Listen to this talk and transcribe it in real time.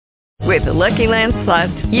With the Lucky Land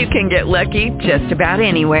Slots, you can get lucky just about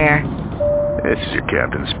anywhere. This is your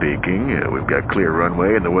captain speaking. We've got clear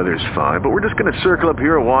runway and the weather's fine, but we're just going to circle up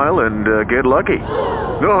here a while and get lucky.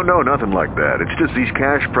 No, nothing like that. It's just these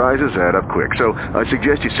cash prizes add up quick. So I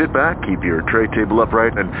suggest you sit back, keep your tray table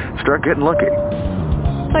upright, and start getting lucky.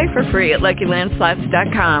 Play for free at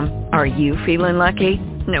LuckyLandSlots.com. Are you feeling lucky?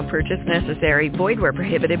 No purchase necessary. Void where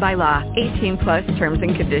prohibited by law. 18 plus terms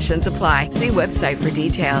and conditions apply. See website for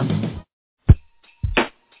details.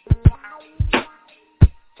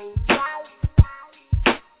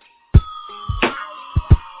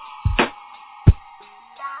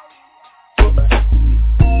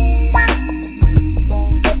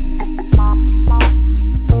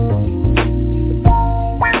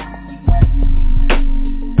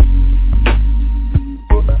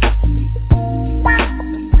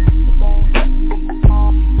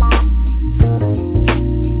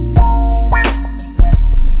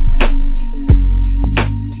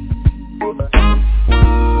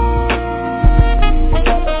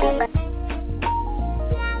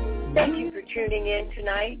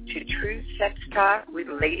 To Tru Sex Talk with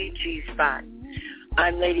Lady G Spot.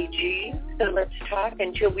 I'm Lady G, so let's talk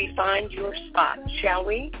until we find your spot, shall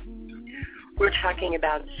we? We're talking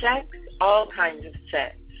about sex, all kinds of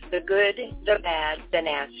sex, the good, the bad, the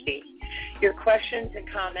nasty. Your questions and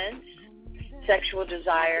comments, sexual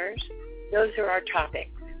desires, those are our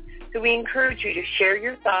topics. So we encourage you to share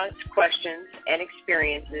your thoughts, questions, and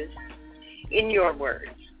experiences in your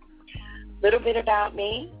words. Little bit about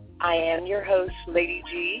me. I am your host, Lady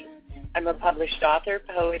G. I'm a published author,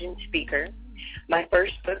 poet, and speaker. My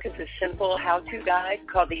first book is a simple how-to guide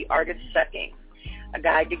called The Art of Sucking, a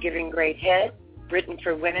guide to giving great head, written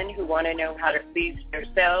for women who want to know how to please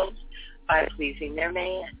themselves by pleasing their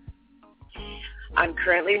man. I'm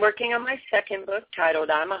currently working on my second book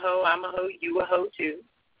titled I'm a Ho, You a Ho Too,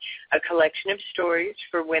 a collection of stories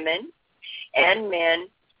for women and men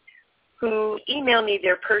who email me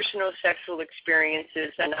their personal sexual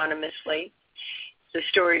experiences anonymously. The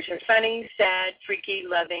stories are funny, sad, freaky,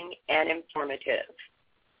 loving, and informative.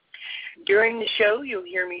 During the show, you'll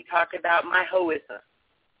hear me talk about my hoism.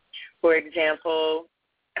 For example,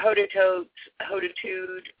 ho-to-totes,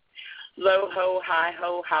 ho-to-tude, low ho, high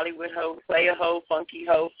ho, Hollywood ho, play a ho, funky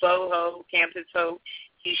ho, faux ho, campus ho,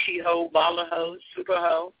 he-she ho, baller ho, super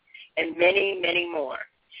ho, and many, many more.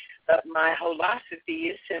 But my philosophy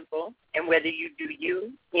is simple, and whether you do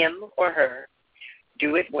you, him, or her,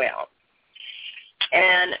 do it well.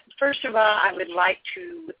 And first of all, I would like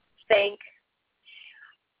to thank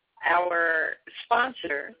our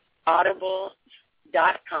sponsor,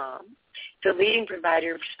 Audible.com, the leading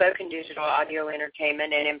provider of spoken digital audio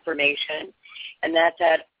entertainment and information, and that's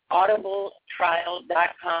at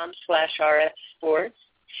audibletrial.com/rfsports.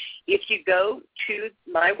 If you go to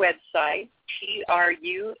my website,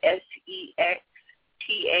 TruSexTalk,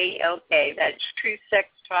 that's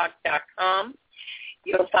TruSexTalk.com,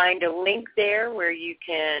 you'll find a link there where you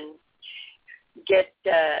can get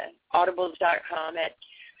audibles.com at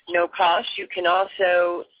no cost. You can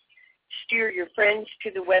also steer your friends to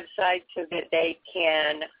the website so that they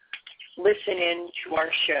can listen in to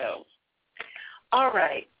our show. All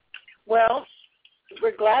right. Well,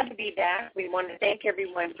 we're glad to be back. We want to thank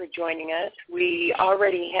everyone for joining us. We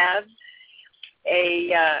already have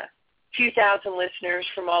a few thousand listeners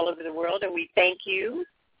from all over the world, and we thank you.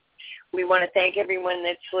 We want to thank everyone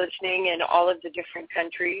that's listening in all of the different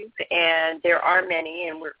countries, and there are many,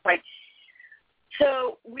 and we're quite...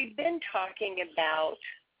 So we've been talking about,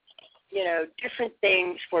 different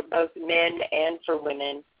things for both men and for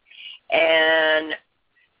women, and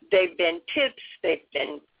they've been tips, they've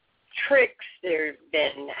been tricks, there have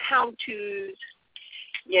been how-tos,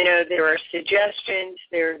 there are suggestions,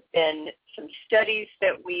 there have been some studies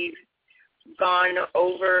that we've gone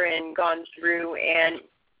over and gone through, and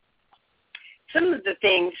some of the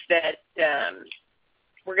things that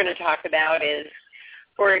we're going to talk about is,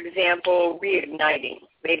 for example, reigniting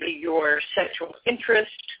maybe your sexual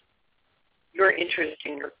interest, your interest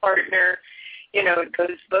in your partner. It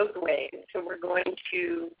goes both ways. So we're going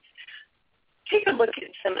to take a look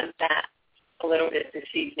at some of that a little bit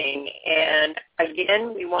this evening. And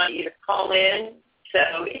again, we want you to call in.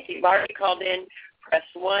 So if you've already called in, press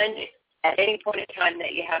 1. At any point in time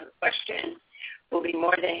that you have a question, we'll be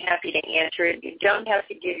more than happy to answer it. You don't have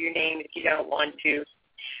to give your name if you don't want to.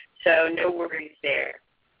 So no worries there.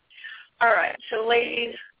 All right. So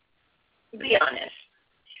ladies, be honest.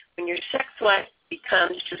 When your sex life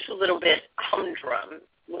becomes just a little bit humdrum,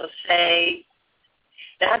 we'll say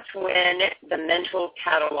that's when the mental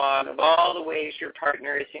catalog of all the ways your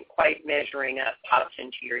partner isn't quite measuring up pops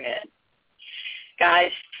into your head.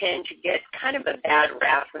 guys tend to get kind of a bad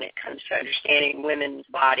rap when it comes to understanding women's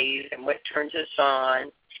bodies and what turns us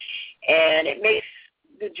on. And it makes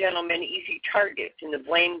the gentlemen easy targets in the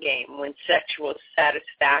blame game when sexual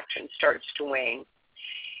satisfaction starts to wane.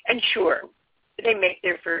 And sure, they make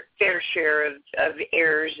their fair share of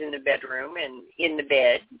errors in the bedroom and in the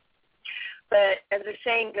bed. But as the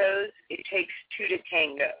saying goes, it takes two to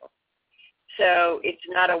tango. So it's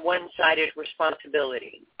not a one-sided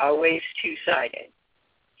responsibility, always two-sided.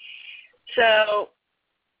 So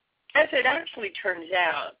as it actually turns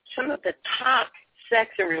out, some of the top sex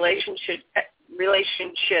and relationship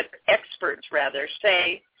experts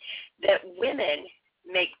say that women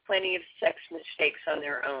make plenty of sex mistakes on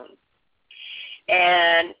their own.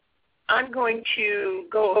 And I'm going to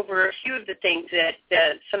go over a few of the things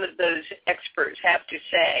that some of those experts have to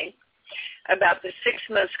say about the 6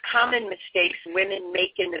 most common mistakes women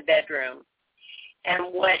make in the bedroom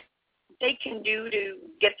and what they can do to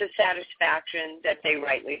get the satisfaction that they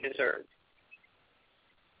rightly deserve.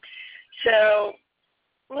 So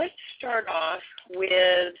let's start off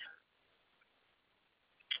with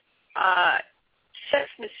sex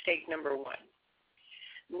mistake number 1.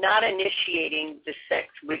 Not initiating the sex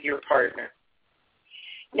with your partner.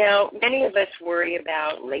 Now, many of us worry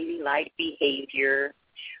about ladylike behavior.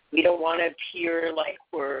 We don't want to appear like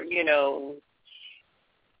we're,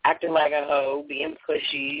 acting like a hoe, being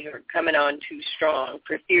pushy, or coming on too strong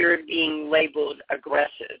for fear of being labeled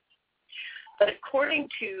aggressive. But according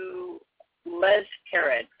to Les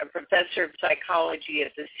Parrott, a professor of psychology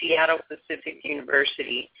at the Seattle Pacific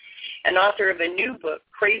University and author of a new book,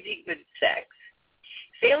 Crazy Good Sex,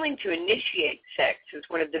 failing to initiate sex is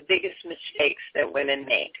one of the biggest mistakes that women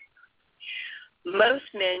make.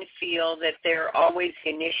 Most men feel that they're always the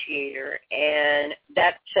initiator, and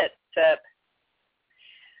that sets up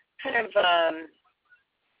kind of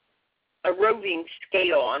a roving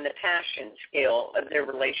scale on the passion scale of their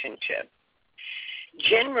relationship.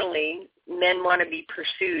 Generally, men want to be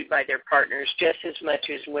pursued by their partners just as much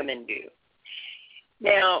as women do.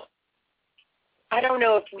 Now, I don't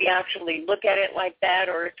know if we actually look at it like that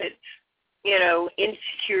or if it's,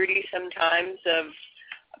 insecurity sometimes of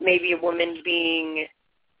maybe a woman being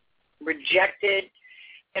rejected.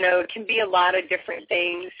 It can be a lot of different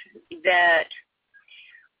things that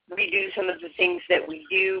we do, some of the things that we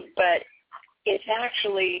do, but it's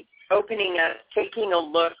actually opening up, taking a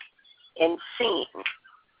look and seeing,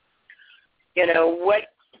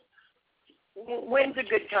 when's a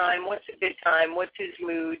good time, what's a good time, what's his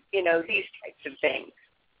mood, these types of things.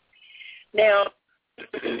 Now,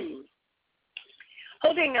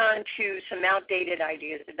 holding on to some outdated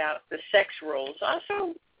ideas about the sex roles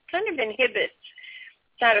also kind of inhibits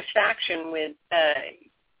satisfaction with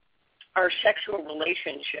our sexual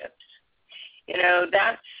relationships.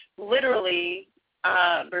 That's literally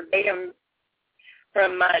verbatim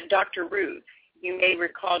from Dr. Ruth. You may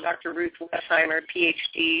recall Dr. Ruth Westheimer,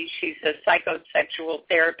 Ph.D. She's a psychosexual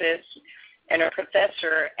therapist and a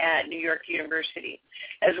professor at New York University,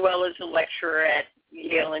 as well as a lecturer at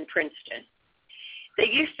Yale and Princeton. They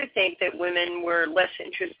used to think that women were less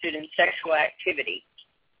interested in sexual activity.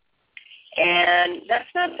 And that's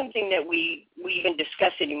not something that we even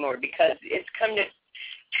discuss anymore because it's come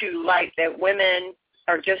to light that women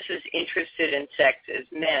are just as interested in sex as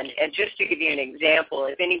men. And just to give you an example,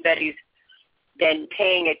 if anybody's been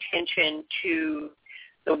paying attention to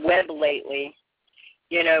the web lately,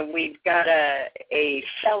 we've got a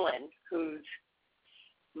felon whose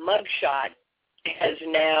mugshot has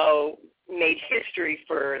now made history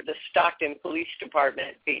for the Stockton Police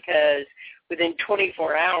Department because within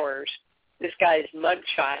 24 hours, this guy's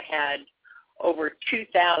mugshot had over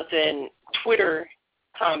 2,000 Twitter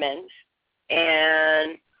comments,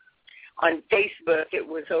 and on Facebook it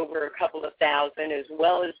was over a couple of thousand, as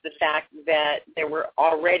well as the fact that there were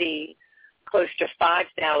already close to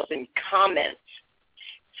 5,000 comments.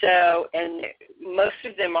 So, and most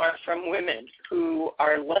of them are from women who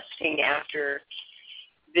are lusting after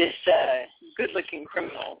this good-looking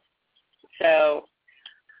criminal. So,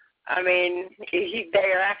 I mean,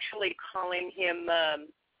 they are actually calling him,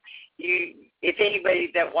 if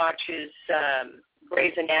anybody that watches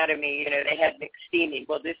Grey's Anatomy, they have McSteamy.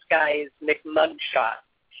 Well, this guy is McMugshot,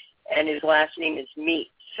 and his last name is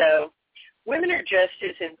Meat. So women are just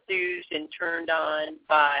as enthused and turned on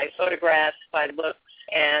by photographs, by looks,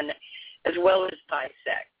 and as well as by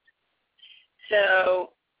sex.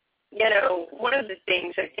 So, one of the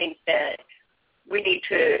things I think that we need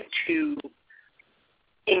to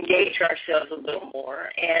engage ourselves a little more.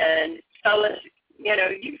 And fellas,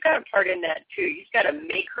 you've got a part in that too. You've got to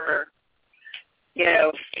make her,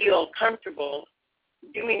 feel comfortable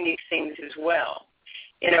doing these things as well.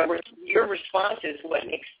 Your response is what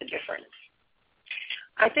makes the difference.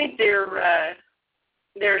 I think there are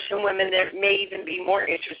some women that may even be more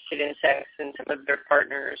interested in sex than some of their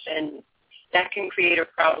partners, and that can create a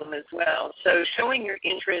problem as well. So showing your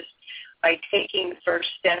interest by taking the first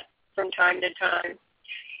step from time to time,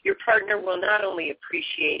 your partner will not only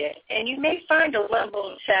appreciate it, and you may find a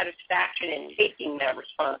level of satisfaction in taking that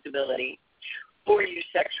responsibility for your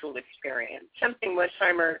sexual experience, something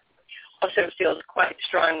Westheimer also feels quite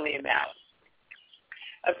strongly about.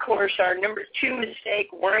 Of course, our number 2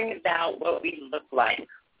 mistake, worrying about what we look like.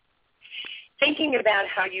 Thinking about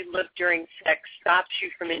how you look during sex stops you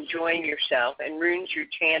from enjoying yourself and ruins your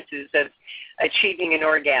chances of achieving an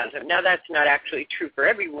orgasm. Now, that's not actually true for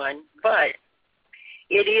everyone, but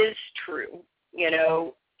it is true,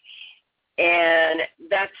 and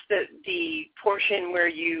that's the portion where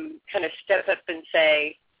you kind of step up and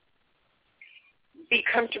say, be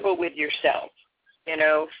comfortable with yourself,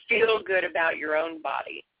 feel good about your own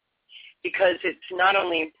body, because it's not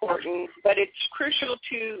only important, but it's crucial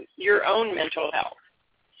to your own mental health.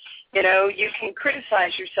 You can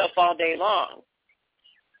criticize yourself all day long,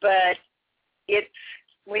 but it's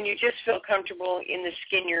when you just feel comfortable in the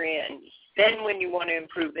skin you're in, then when you want to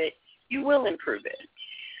improve it, you will improve it.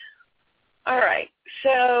 All right,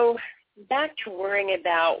 so back to worrying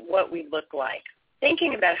about what we look like.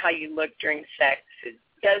 Thinking about how you look during sex, it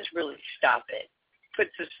does really stop it.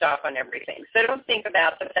 Puts a stop on everything. So don't think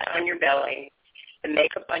about the fat on your belly, the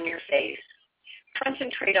makeup on your face.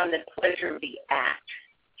 Concentrate on the pleasure of the act.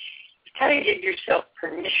 How to give yourself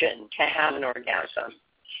permission to have an orgasm.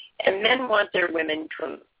 And men want their women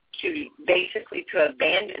to basically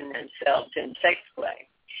abandon themselves in sex play.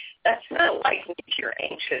 That's not likely if you're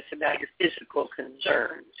anxious about your physical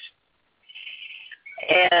concerns.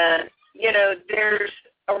 And, there's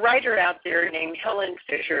a writer out there named Helen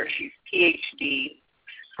Fisher. She's PhD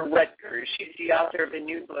for Rutgers. She's the author of a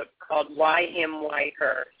new book called Why Him, Why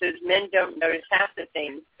Her. It says men don't notice half the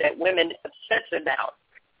things that women obsess about.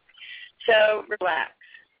 So relax.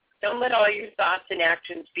 Don't let all your thoughts and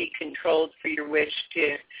actions be controlled for your wish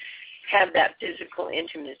to have that physical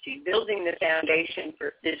intimacy. Building the foundation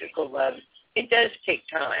for physical love, it does take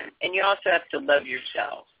time, and you also have to love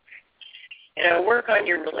yourself. Work on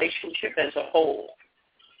your relationship as a whole.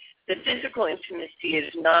 The physical intimacy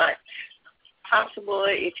is not possible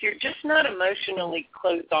if you're just not emotionally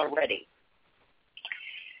close already.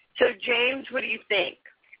 So, James, what do you think?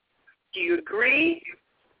 Do you agree?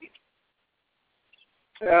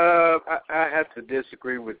 I have to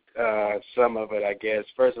disagree with some of it, I guess.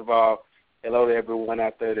 First of all, hello to everyone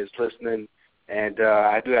out there that's listening. And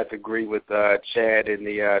I do have to agree with Chad in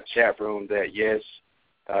the chat room that, yes,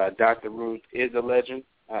 Dr. Ruth is a legend.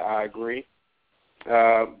 I agree.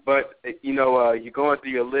 But, you're going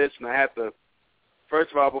through your list, and I have to,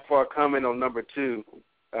 first of all, before I comment on number 2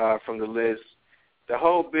 from the list, the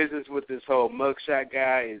whole business with this whole mugshot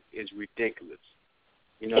guy is ridiculous.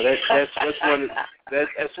 That's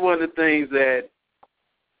one of the things that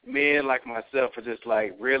men like myself are just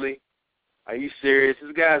like, really? Are you serious?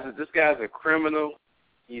 This guy's a criminal.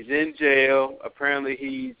 He's in jail. Apparently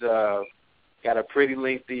he's got a pretty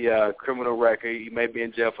lengthy criminal record. He may be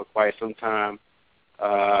in jail for quite some time.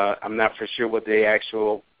 I'm not for sure what the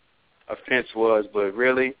actual offense was, but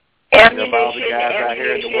really, ammunition, all the guys out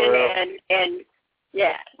here in the world. And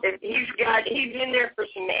yeah, he's in there for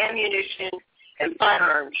some ammunition and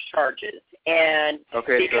firearms charges. And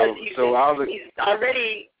okay, because he's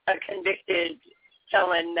already a convicted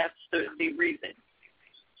felon, that's the reason.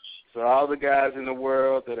 So all the guys in the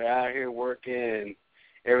world that are out here working and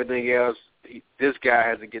everything else, this guy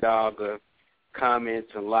has to get all the comments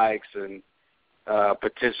and likes and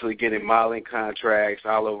potentially getting modeling contracts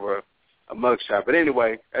all over a mugshot. But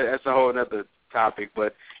anyway, that's a whole other topic.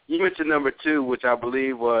 But you mentioned number 2, which I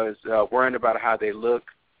believe was worrying about how they look,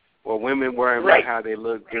 or women worrying about how they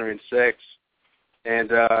look during sex. And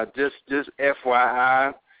just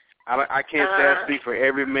FYI, I can't say I speak for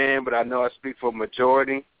every man, but I know I speak for a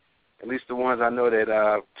majority, at least the ones I know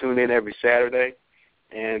that tune in every Saturday.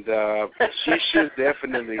 And she should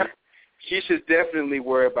definitely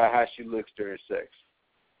worry about how she looks during sex.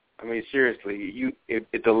 I mean, seriously,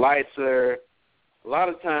 if the lights are, a lot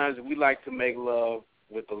of times we like to make love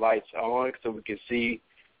with the lights on so we can see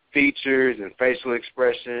features and facial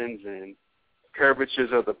expressions and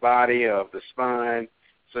curvatures of the body, of the spine.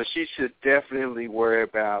 So she should definitely worry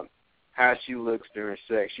about how she looks during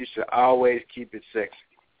sex. She should always keep it sexy.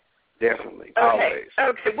 Definitely, always.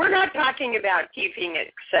 Okay, we're not talking about keeping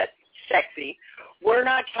it sexy.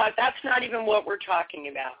 That's not even what we're talking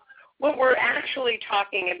about. What we're actually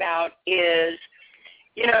talking about is,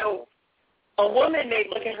 a woman may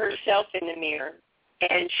look at herself in the mirror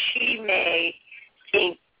and she may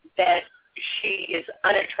think that she is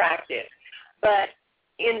unattractive. But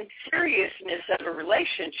in seriousness of a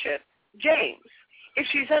relationship, James, if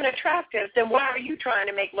she's unattractive, then why are you trying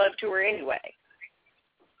to make love to her anyway?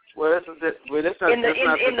 Well, that's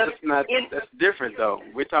different, though.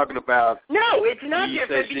 We're talking about. No, it's not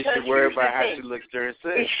different because because she should worry about how she looks during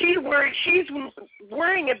sex. She's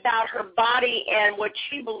worrying about her body and what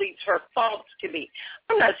she believes her faults to be.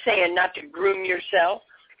 I'm not saying not to groom yourself.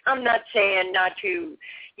 I'm not saying not to,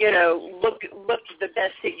 look the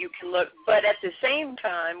best that you can look. But at the same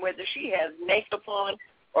time, whether she has makeup on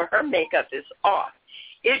or her makeup is off,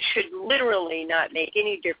 it should literally not make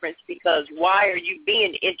any difference, because why are you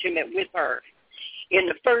being intimate with her in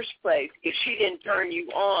the first place if she didn't turn you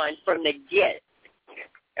on from the get?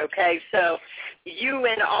 Okay, so you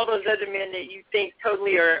and all those other men that you think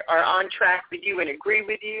totally are on track with you and agree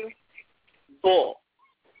with you, bull.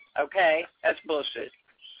 Okay, that's bullshit.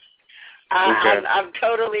 Okay. I'm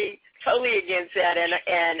totally against that,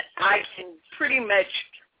 and I can pretty much,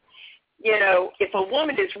 if a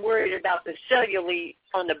woman is worried about the cellulite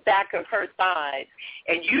on the back of her thighs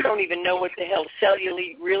and you don't even know what the hell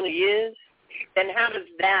cellulite really is, then how does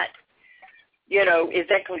that, is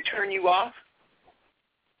that going to turn you off?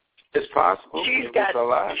 It's possible. She's got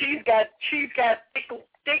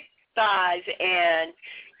thick thighs, and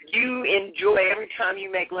you enjoy every time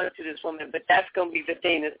you make love to this woman, but that's going to be the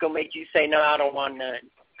thing that's going to make you say, no, I don't want none,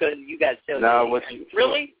 because you got cellulite. No,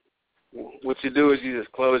 really? What you do is you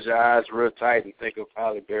just close your eyes real tight and think of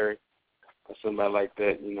Halle Berry or somebody like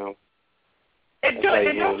that, And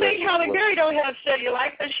don't think Halle Berry don't have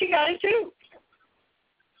cellulite, because she got it too.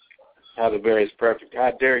 Halle Berry is perfect.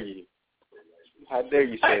 How dare you? How dare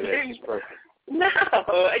you say that she's perfect? No,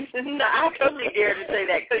 I totally dare to say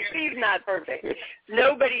that, because she's not perfect.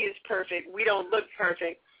 Nobody is perfect. We don't look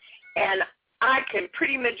perfect. And I can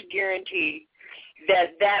pretty much guarantee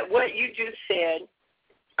that what you just said,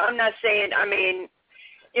 I'm not saying,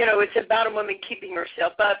 it's about a woman keeping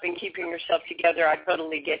herself up and keeping herself together. I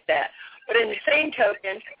totally get that. But in the same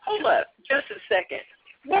token, hold up, just a second.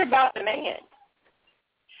 What about the man?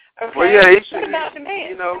 Okay? Well, yeah, what about the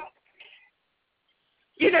man?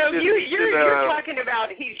 You're talking about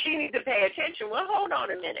she needs to pay attention. Well, hold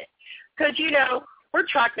on a minute. Because, we're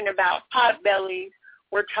talking about pot bellies.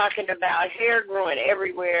 We're talking about hair growing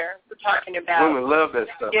everywhere. We're talking about... Women love that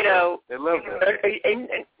stuff. They love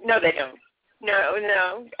that. No, they don't.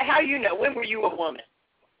 No. How you know? When were you a woman?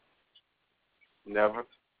 Never.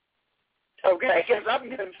 Okay, because I'm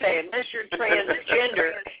going to say, unless you're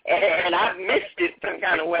transgender and I've missed it some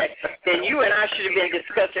kind of way, then you and I should have been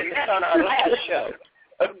discussing that on our last show.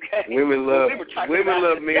 Okay. Women love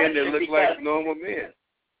men that look like normal men.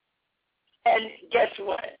 And guess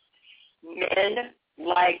what? Men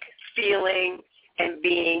like feeling and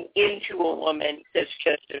being into a woman that's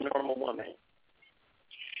just a normal woman.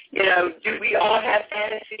 Do we all have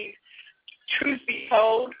fantasies? Truth be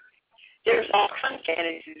told, there's all kinds of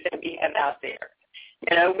fantasies that we have out there.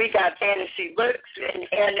 We got fantasy looks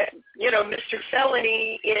and Mr.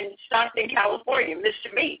 Felony in Stockton, California,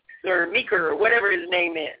 Mr. Meeks or Meeker or whatever his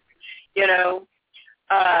name is.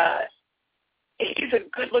 He's a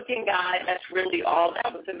good-looking guy. That's really all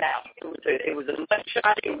that was about. It was a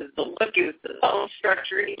mugshot. It was the look. It was the bone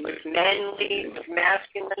structure. He was manly. He was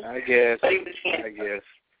masculine. I guess. But he was handsome. I guess.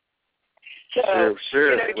 So,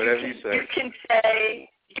 sure. Whatever you say. You can say,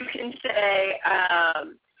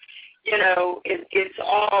 it's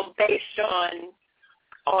all based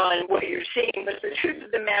on what you're seeing. But the truth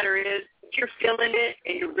of the matter is, if you're feeling it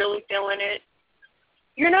and you're really feeling it,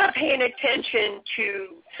 you're not paying attention to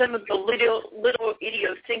some of the little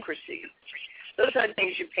idiosyncrasies. Those are the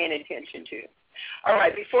things you're paying attention to. All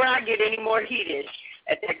right, before I get any more heated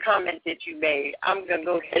at that comment that you made, I'm going to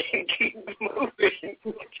go ahead and keep moving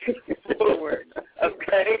forward,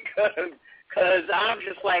 okay? Because I'm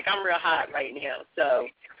real hot right now. So,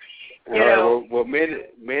 well, men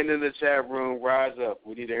in the chat room, rise up.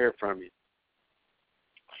 We need to hear from you.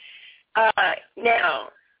 Now,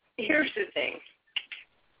 here's the thing.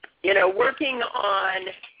 Working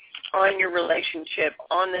on your relationship,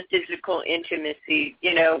 on the physical intimacy,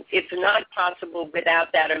 it's not possible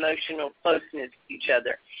without that emotional closeness to each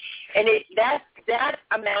other. And that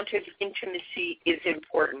amount of intimacy is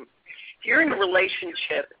important. If you're in a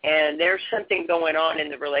relationship and there's something going on in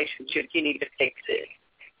the relationship, you need to fix it.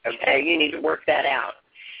 Okay? You need to work that out.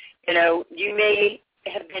 You may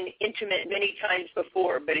have been intimate many times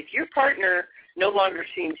before, but if your partner no longer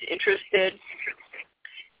seems interested,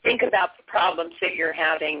 think about the problems that you're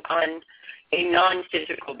having on, a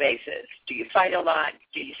non-physical basis? Do you fight a lot?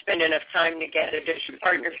 Do you spend enough time together? Does your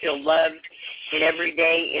partner feel loved in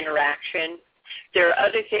everyday interaction? There are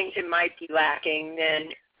other things that might be lacking, then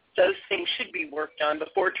those things should be worked on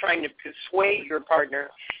before trying to persuade your partner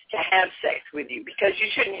to have sex with you, because you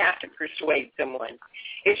shouldn't have to persuade someone.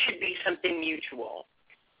 It should be something mutual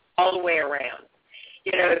all the way around.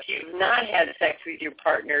 You know, if you've not had sex with your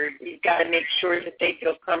partner, you've got to make sure that they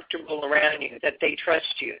feel comfortable around you, that they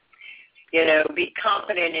trust you. You know, be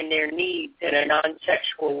confident in their needs in a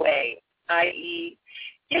non-sexual way, i.e.,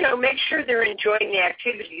 you know, make sure they're enjoying the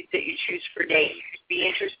activities that you choose for dates. Be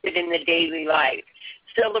interested in the daily life.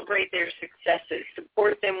 Celebrate their successes.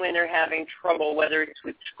 Support them when they're having trouble, whether it's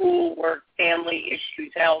with school, work, family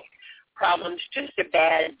issues, health problems, just a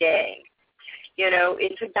bad day. You know,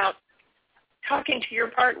 it's about talking to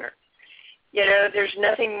your partner. You know, there's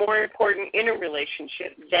nothing more important in a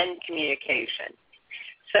relationship than communication.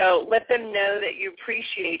 So let them know that you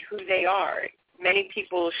appreciate who they are. Many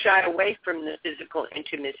people shy away from the physical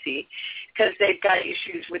intimacy because they've got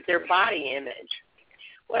issues with their body image.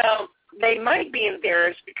 Well, they might be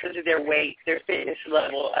embarrassed because of their weight, their fitness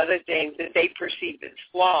level, other things that they perceive as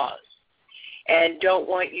flaws, and don't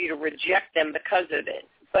want you to reject them because of it.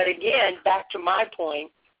 But again, back to my point,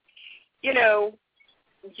 you know,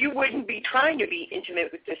 you wouldn't be trying to be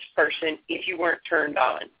intimate with this person if you weren't turned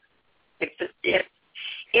on, if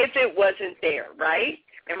it wasn't there, right?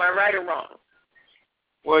 Am I right or wrong?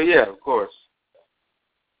 Well, yeah, of course.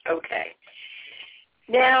 Okay.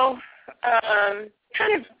 Now,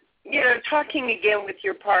 kind of, you know, talking again with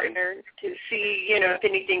your partner to see, you know, if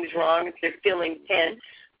anything's wrong, if they're feeling tense,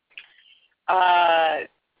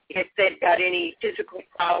 if they've got any physical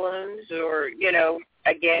problems or, you know,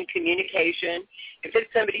 again, communication. If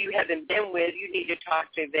it's somebody you haven't been with, you need to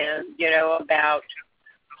talk to them, you know, about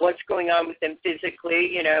what's going on with them physically.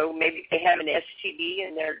 You know, maybe they have an STD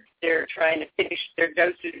and they're trying to finish their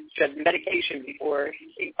dosage of medication before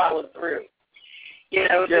they follow through. You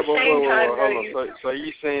know, at the same time, so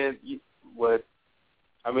you saying what?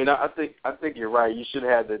 I mean, I think you're right. You should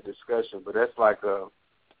have the discussion, but that's like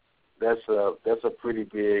that's a pretty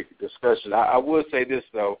big discussion. I would say this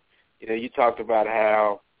though. You know, you talked about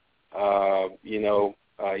how you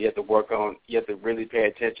have to work on, you have to really pay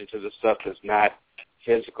attention to the stuff that's not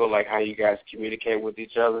physical, like how you guys communicate with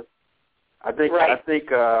each other. I think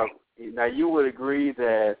now you would agree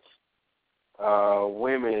that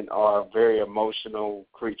women are very emotional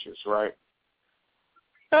creatures, right?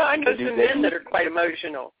 Oh, I know some men that are quite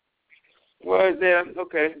emotional. Well,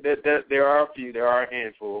 okay. There are a few. There are a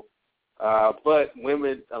handful. But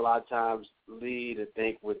women a lot of times lead and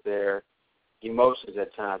think with their emotions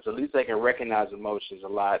at times. At least they can recognize emotions a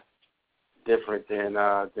lot different than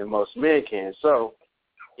most men can. So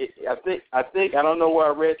I think I don't know where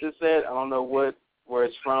I read this at. I don't know where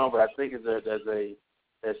it's from, but I think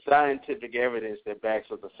there's scientific evidence that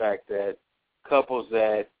backs up the fact that couples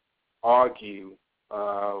that argue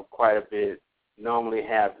quite a bit normally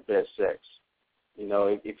have the best sex. You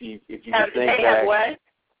know, if you think back, have what?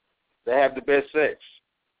 They have the best sex.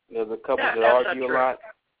 You know, the couples that argue a lot.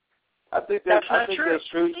 I think that's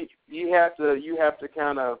true. You have to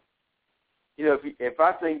kind of, you know, if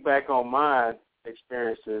I think back on my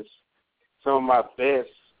experiences, some of my best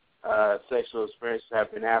sexual experiences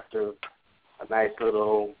have been after a nice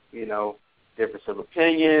little, you know, difference of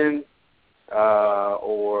opinion,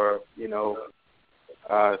 or, you know,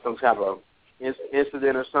 some kind of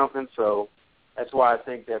incident or something. So that's why I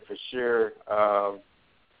think that for sure.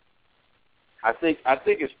 I think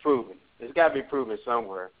it's proven. It's got to be proven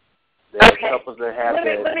somewhere. That couples that have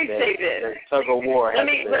that tug of war. Let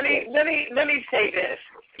me say this.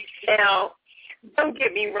 Now, don't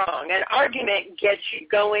get me wrong. An argument gets you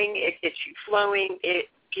going. It gets you flowing. It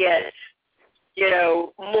gets, you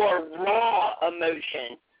know, more raw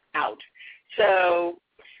emotion out. So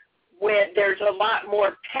when there's a lot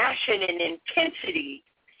more passion and intensity,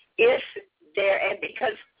 if there, and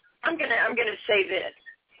because I'm gonna say this.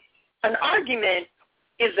 An argument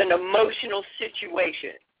is an emotional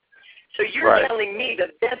situation. So you're telling me the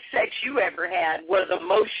best sex you ever had was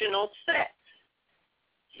emotional sex.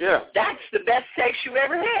 Yeah. That's the best sex you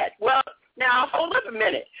ever had. Well, now, hold up a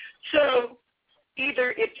minute. So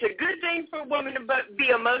either it's a good thing for a woman to be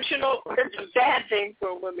emotional or it's a bad thing for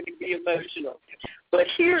a woman to be emotional. But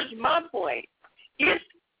here's my point. If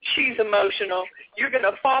she's emotional, you're going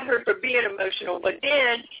to fault her for being emotional. But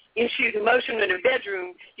then if she's emotional in the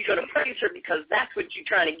bedroom, you're going to praise her because that's what you're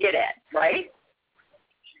trying to get at, right?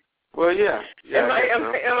 Well, yeah. Am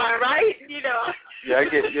I right? You know.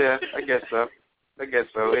 I guess so. I guess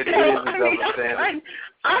so. It is a double standard.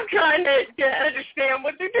 I'm trying to understand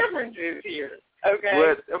what the difference is here. Okay.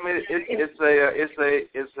 But I mean,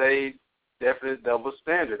 it's a definite double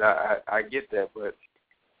standard. I get that, but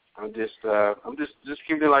I'm just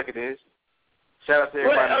keeping it like it is. Shout out to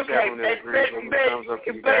everybody in the chat room that agrees with me. Thumbs up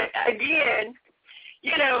to you guys. But again,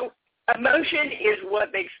 emotion is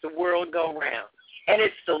what makes the world go round, and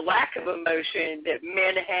it's the lack of emotion that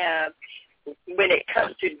men have when it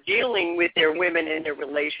comes to dealing with their women in their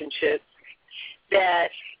relationships that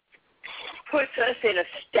puts us in a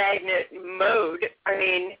stagnant mode. I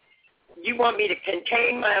mean, you want me to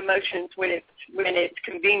contain my emotions when it's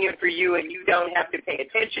convenient for you and you don't have to pay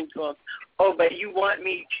attention to them. Oh, but you want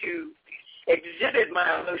me to exhibit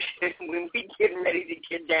my emotion when we get ready to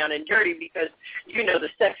get down and dirty because the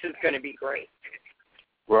sex is going to be great.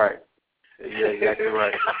 Right. Yeah, exactly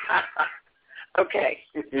right. Okay.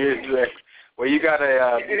 Exactly. Well, you got a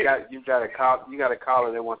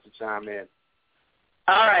caller that wants to chime in.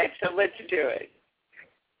 All right, so let's do it.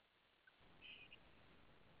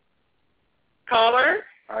 Caller?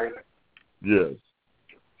 All right. Yes.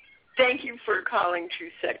 Thank you for calling Tru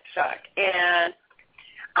Sex Talk. And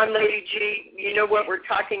I'm Lady G. You know what we're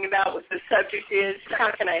talking about, what the subject is.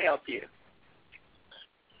 How can I help you?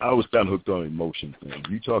 I was kind of hooked on emotion thing.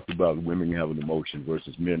 You talked about women having emotions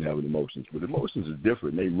versus men having emotions, but emotions are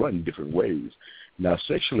different. They run different ways. Now,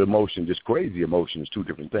 sexual emotion, just crazy emotion, is two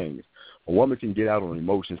different things. A woman can get out on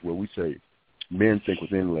emotions where we say men think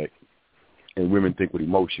with intellect and women think with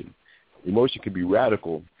emotion. Emotion can be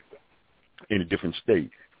radical in a different state.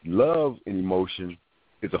 Love and emotion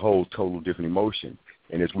is a whole total different emotion.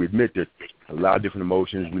 And as we admit that a lot of different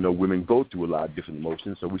emotions, we know women go through a lot of different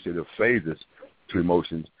emotions, so we say there are phases to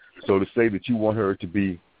emotions. So to say that you want her to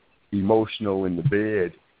be emotional in the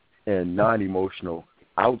bed and non-emotional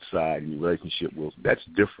outside in the relationship, well, that's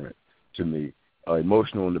different to me.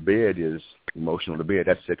 Emotional in the bed is emotional in the bed.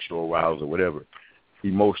 That's sexual arousal or whatever.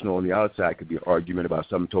 Emotional on the outside could be an argument about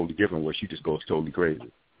something totally different where she just goes totally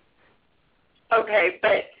crazy. Okay,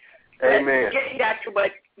 but Amen. Getting back to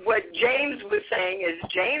what James was saying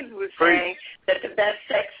saying that the best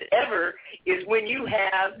sex ever is when you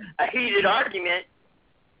have a heated argument,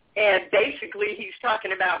 and basically he's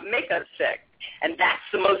talking about makeup sex, and that's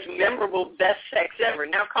the most memorable best sex ever.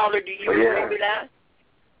 Now, caller, do you agree with that?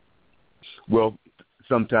 Well,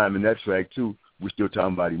 sometime in that fact, too, we're still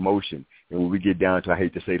talking about emotion. And when we get down to, I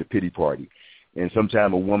hate to say, the pity party, and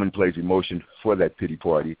sometimes a woman plays emotion for that pity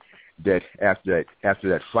party, that after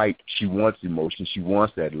that fight, she wants emotion, she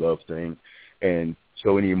wants that love thing, and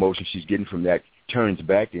so any emotion she's getting from that turns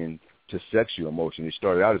back into sexual emotion. It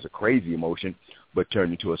started out as a crazy emotion, but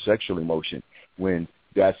turned into a sexual emotion, when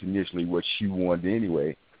that's initially what she wanted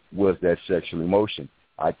anyway, was that sexual emotion.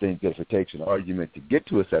 I think that if it takes an argument to get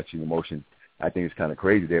to a sexual emotion, I think it's kind of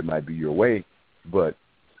crazy that it might be your way, but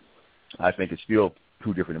I think it's still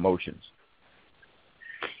two different emotions.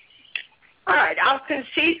 All right, I'll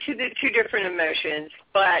concede to the two different emotions,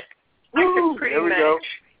 but I could pretty much. No.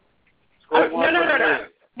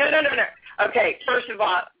 Okay, first of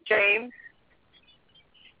all, James,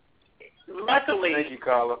 luckily, thank you,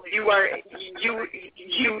 caller. you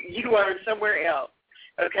are somewhere else.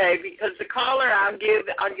 Okay, because the caller, I'll give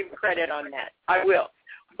credit on that. I will.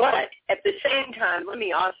 But at the same time, let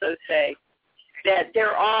me also say that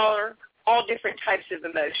there are all different types of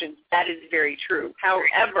emotions. That is very true.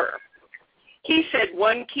 However, he said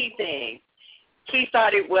one key thing. He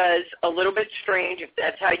thought it was a little bit strange if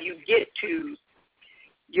that's how you get to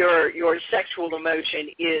your sexual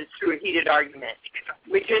emotion is through a heated argument,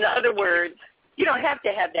 which in other words, you don't have to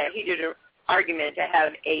have that heated argument to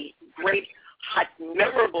have a great, hot,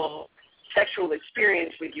 memorable sexual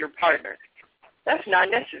experience with your partner. That's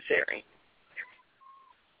not necessary.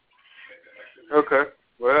 Okay.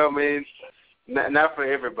 Well, I mean, not for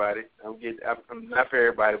everybody. I'm not for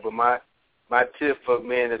everybody, but my tip for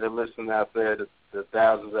men that are listening out there, the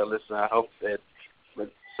thousands that are listening, I hope that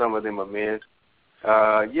some of them are men.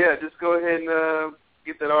 Just go ahead and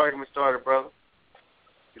get that argument started, brother.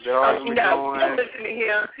 Get that argument going. Don't listen to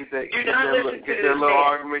him. Do not listen to this Get that little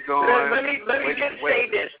argument going. Let me just say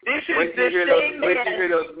this. This is the same man. Wait till you hear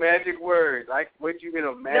those magic words. Wait till you hear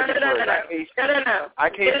those magic words. No. I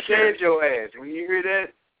can't stand your ass. When you hear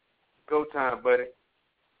that, go time, buddy.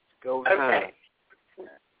 Go time. Okay.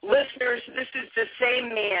 Listeners, this is the same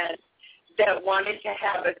man that wanted to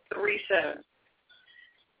have a threesome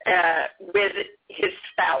with his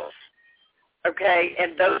spouse, okay?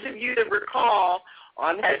 And those of you that recall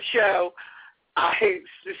on that show, I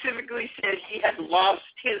specifically said he had lost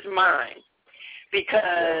his mind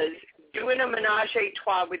because doing a menage a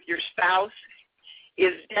trois with your spouse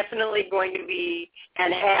is definitely going to be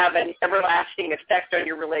and have an everlasting effect on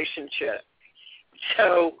your relationship.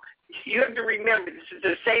 So you have to remember, this is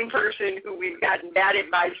the same person who we've gotten bad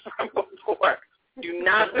advice from before. Do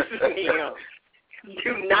not listen to him.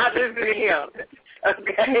 Do not listen to him.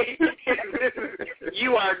 Okay?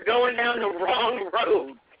 You are going down the wrong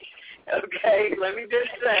road. Okay? Let me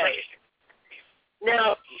just say.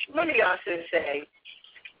 Now, let me also say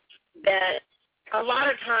that a lot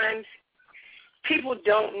of times people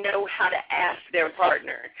don't know how to ask their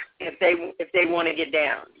partner if they want to get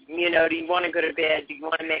down. You know, do you want to go to bed? Do you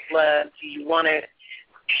want to make love? Do you want to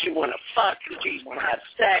fuck? Do you want to have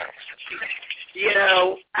sex? You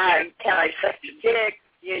know, can I suck your dick?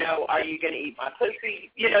 You know, are you going to eat my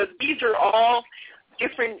pussy? You know, these are all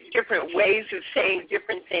different ways of saying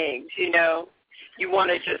different things, you know. You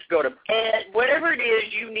want to just go to bed. Whatever it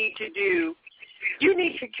is you need to do, you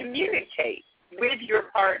need to communicate with your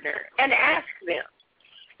partner and ask them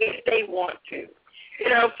if they want to. You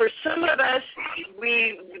know, for some of us,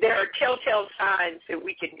 there are telltale signs that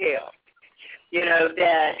we can tell, you know,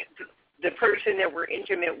 that the person that we're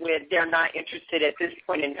intimate with, they're not interested at this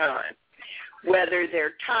point in time. Whether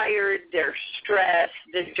they're tired, they're stressed,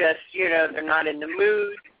 they're just, you know, they're not in the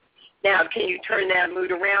mood. Now, can you turn that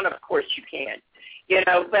mood around? Of course you can. You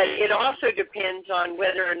know, but it also depends on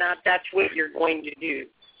whether or not that's what you're going to do.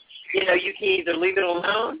 You know, you can either leave it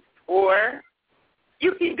alone or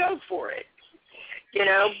you can go for it. You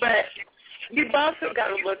know, but you've also got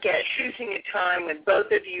to look at choosing a time when both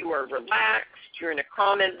of you are relaxed, you're in a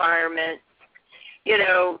calm environment. You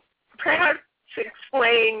know, perhaps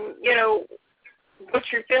explain, you know, what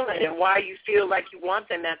you're feeling and why you feel like you want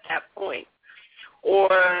them at that point.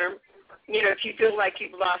 Or, you know, if you feel like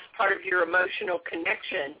you've lost part of your emotional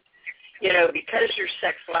connection, you know, because your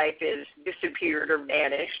sex life is disappeared or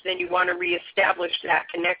vanished, then you want to reestablish that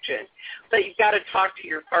connection. But you've got to talk to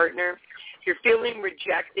your partner. If you're feeling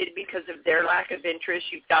rejected because of their lack of interest,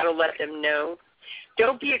 you've got to let them know.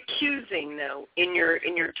 Don't be accusing, though, in your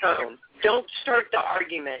tone. Don't start the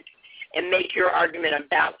argument and make your argument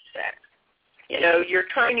about sex. You know, you're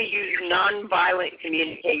trying to use nonviolent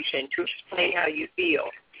communication to explain how you feel.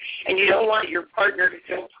 And you don't want your partner to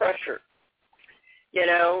feel pressure. You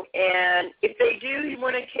know, and if they do, you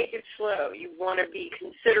want to take it slow. You want to be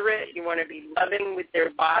considerate. You want to be loving with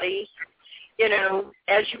their body, you know,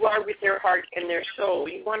 as you are with their heart and their soul.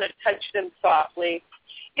 You want to touch them softly.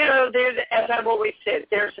 You know, as I've always said,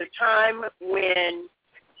 there's a time when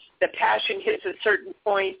the passion hits a certain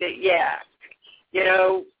point that, yeah, you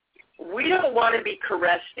know, we don't want to be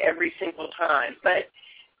caressed every single time. But,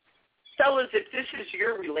 fellas, if this is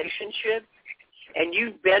your relationship and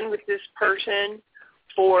you've been with this person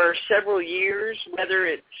for several years, whether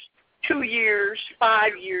it's 2 years,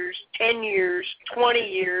 5 years, 10 years, 20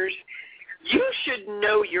 years, you should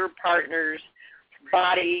know your partner's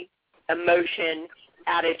body, emotion,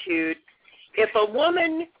 attitude. If a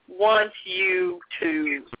woman wants you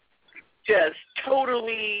to just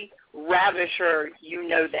totally ravish her, you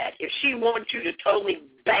know that. If she wants you to totally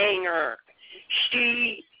bang her,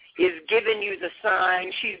 she is giving you the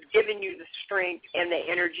sign, she's giving you the strength and the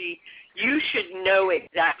energy. You should know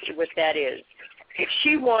exactly what that is. If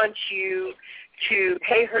she wants you to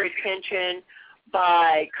pay her attention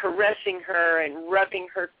by caressing her and rubbing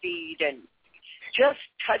her feet and just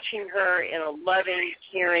touching her in a loving,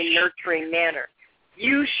 caring, nurturing manner,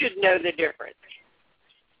 you should know the difference.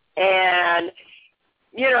 And,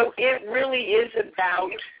 you know, it really is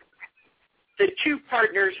about the two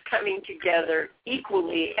partners coming together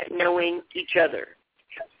equally at knowing each other.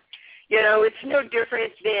 You know, it's no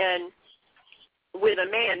different than with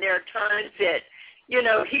a man. There are times that, you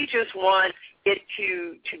know, he just wants it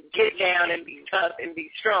to get down and be tough and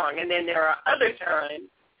be strong. And then there are other times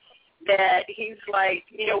that he's like,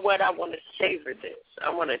 you know what, I want to savor this. I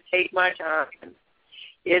want to take my time.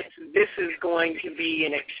 This is going to be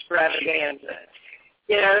an extravaganza.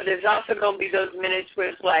 You know, there's also going to be those minutes where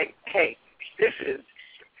it's like, hey, this is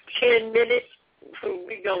 10 minutes.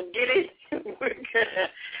 We're going to get it.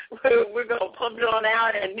 We're going to pump it on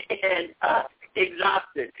out and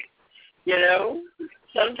exhausted. You know,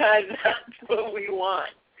 sometimes that's what we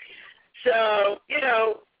want. So, you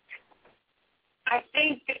know, I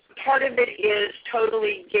think part of it is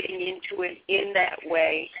totally getting into it in that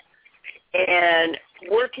way and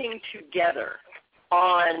working together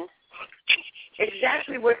on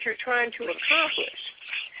exactly what you're trying to accomplish.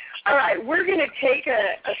 All right, we're going to take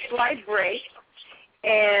a slight break,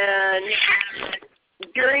 and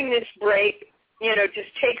during this break, you know, just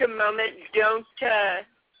take a moment.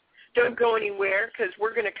 Don't go anywhere because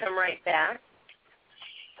we're going to come right back.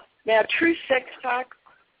 Now, Tru Sex Talk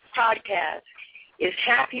podcast is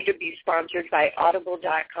happy to be sponsored by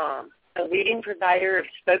Audible.com, a leading provider of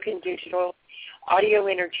spoken digital audio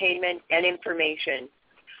entertainment and information.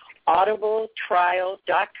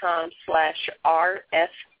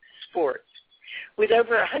 audibletrial.com/RSSports. With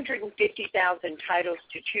over 150,000 titles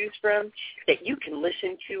to choose from that you can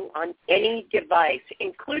listen to on any device,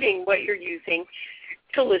 including what you're using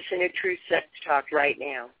to listen to Tru Sex Talk right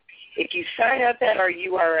now. If you sign up at our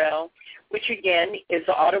URL, which again is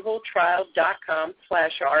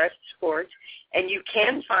audibletrial.com/RSSports, and you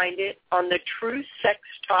can find it on the Tru Sex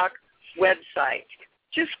Talk website.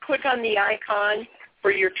 Just click on the icon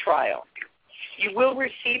for your trial. You will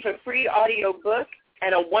receive a free audio book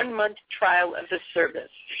and a 1-month trial of the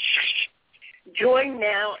service. Join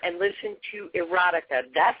now and listen to erotica.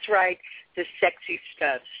 That's right, the sexy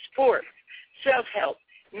stuff. Sports, self-help,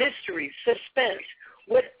 mystery, suspense,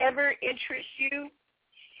 whatever interests you,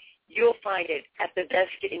 you'll find it at the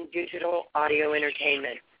best in digital audio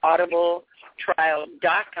entertainment,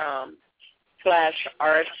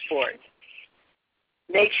 audibletrial.com/RSSports.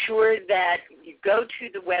 Make sure that you go to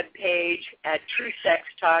the webpage at Tru Sex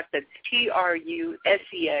Talk, that's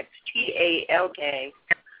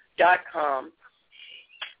TruSexTalk.com.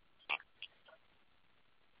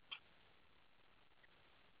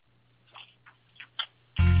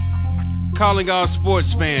 Calling all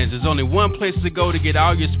sports fans. There's only one place to go to get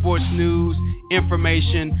all your sports news,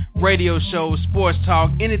 information, radio shows, sports talk,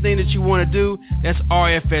 anything that you want to do, that's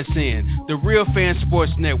RFSN, the Real Fan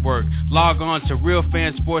Sports Network. Log on to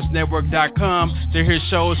realfansportsnetwork.com to hear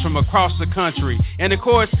shows from across the country. And, of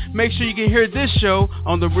course, make sure you can hear this show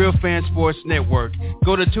on the Real Fan Sports Network.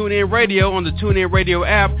 Go to TuneIn Radio on the TuneIn Radio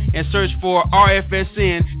app and search for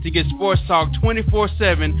RFSN to get sports talk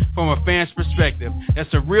 24/7 from a fan's perspective. That's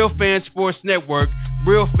the Real Fan Sports Network,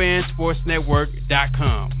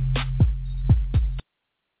 realfansportsnetwork.com.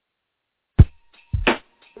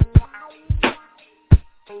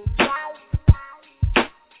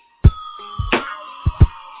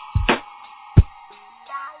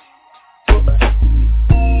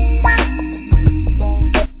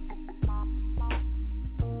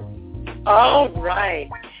 All right.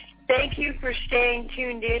 Thank you for staying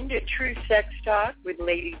tuned in to Tru Sex Talk with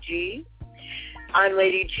Lady G. I'm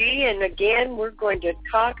Lady G, and again, we're going to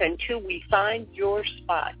talk until we find your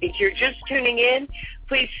spot. If you're just tuning in,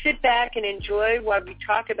 please sit back and enjoy while we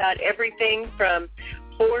talk about everything from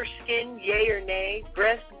foreskin, yay or nay,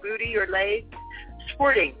 breast, booty, or legs,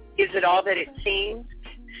 squirting, is it all that it seems,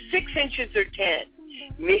 6 inches or 10,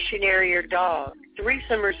 missionary or dog,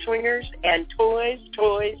 threesome or swingers, and toys.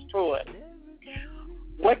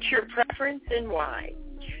 What's your preference and why?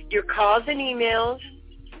 Your calls and emails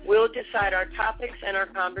will decide our topics and our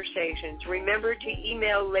conversations. Remember to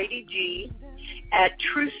email Lady G at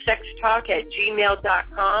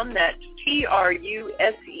trusextalk@gmail.com. That's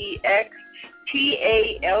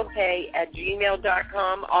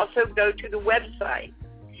TRUSEXTALK@gmail.com. Also go to the website.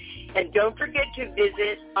 And don't forget to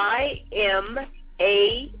visit IMAHO.com.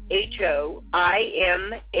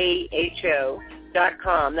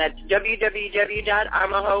 That's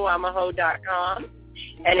www.imaho.com.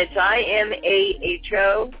 And it's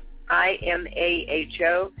IMAHO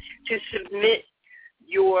to submit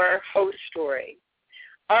your host story.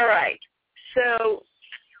 All right. So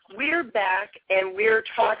we're back and we're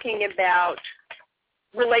talking about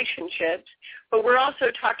relationships, but we're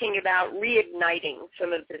also talking about reigniting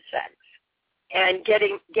some of the sex and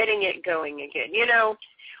getting it going again. You know,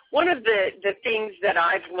 one of the things that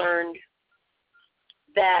I've learned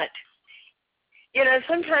that, you know,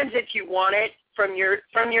 sometimes if you want it from your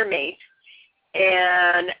mate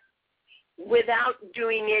and without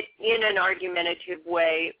doing it in an argumentative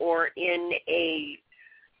way or in a,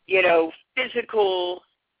 you know, physical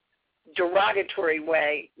derogatory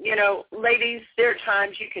way, you know, ladies, there are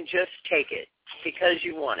times you can just take it because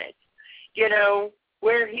you want it. You know,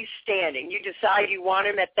 where he's standing, you decide you want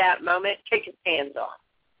him at that moment, take his hands off.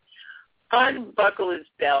 Unbuckle his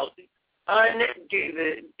belt,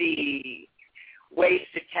 undo the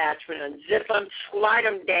waist attachment, unzip them, slide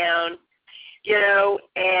them down, you know,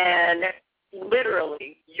 and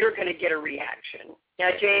literally you're going to get a reaction.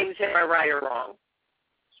 Now, James, am I right or wrong?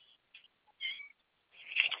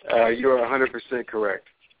 You're 100% correct.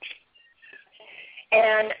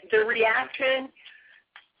 And the reaction,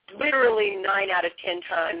 literally 9 out of 10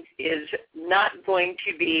 times, is not going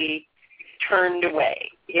to be turned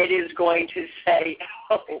away. It is going to say,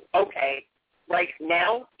 oh, okay, right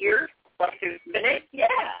now, here, like this minute, yeah.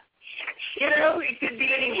 You know, it could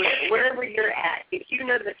be anywhere, wherever you're at. If you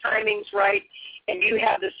know the timing's right and you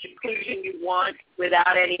have the seclusion you want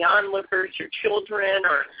without any onlookers or children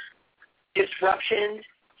or disruptions,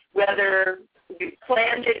 whether you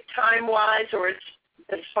planned it time-wise or it's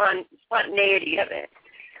the spontaneity of it.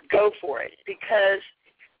 Go for it, because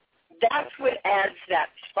that's what adds that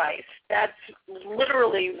spice. That's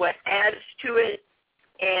literally what adds to it,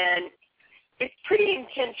 and it's pretty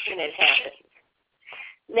intense when it happens.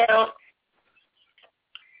 Now,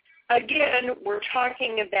 again, we're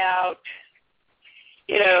talking about,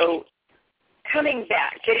 coming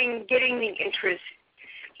back, getting the interest.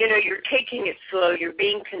 You're taking it slow. You're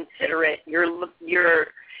being considerate. You're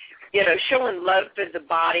showing love for the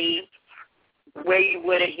body the way you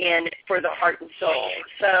would, again, for the heart and soul.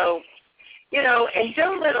 So, and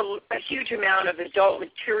don't let a huge amount of adult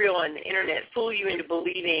material on the Internet fool you into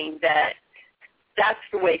believing that that's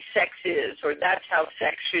the way sex is or that's how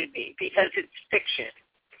sex should be, because it's fiction.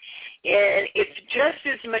 And it's just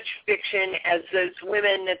as much fiction as those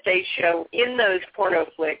women that they show in those porno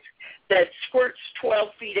flicks that squirts 12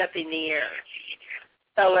 feet up in the air.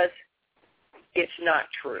 Fellas, it's not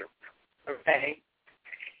true, okay?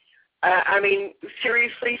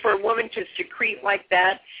 Seriously, for a woman to secrete like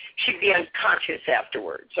that, she'd be unconscious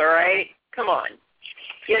afterwards, all right? Come on.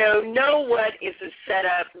 Know what is a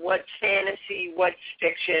setup, what's fantasy, what's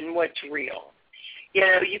fiction, what's real.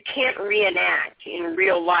 You can't reenact in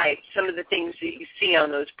real life some of the things that you see on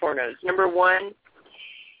those pornos. Number one,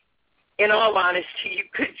 in all honesty, you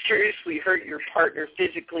could seriously hurt your partner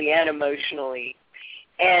physically and emotionally.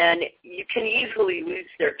 And you can easily lose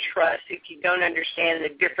their trust if you don't understand the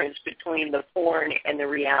difference between the porn and the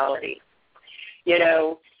reality.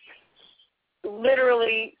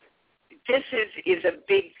 Literally, this is a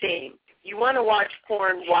big thing. You want to watch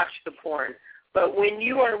porn, watch the porn. But when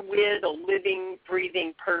you are with a living,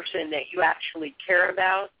 breathing person that you actually care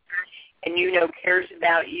about and cares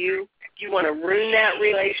about you, if you want to ruin that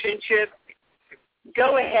relationship,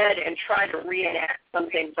 go ahead and try to reenact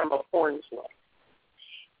something from a porn flick.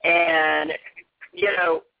 And,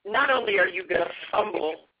 not only are you going to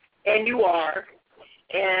fumble, and you are,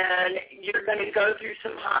 and you're going to go through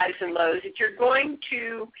some highs and lows, if you're going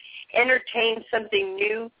to entertain something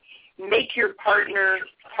new, make your partner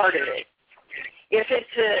part of it. If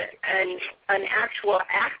it's an actual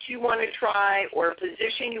act you want to try or a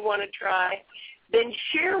position you want to try, then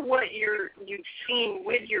share what you've seen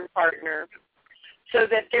with your partner so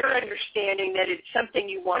that they're understanding that it's something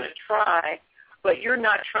you want to try, but you're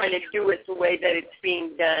not trying to do it the way that it's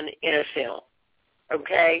being done in a film.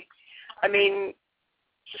 Okay?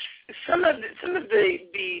 Some of the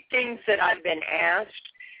things that I've been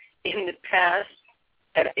asked in the past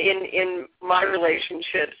in my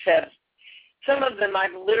relationships some of them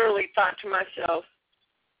I've literally thought to myself,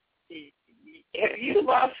 have you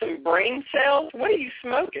lost some brain cells? What are you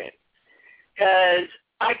smoking? Because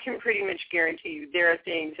I can pretty much guarantee you there are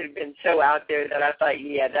things that have been so out there that I thought,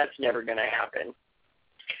 yeah, that's never going to happen.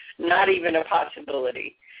 Not even a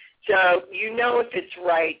possibility. So if it's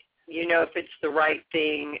right, if it's the right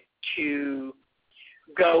thing to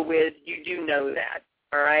go with, you do know that,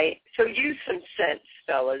 all right? So use some sense,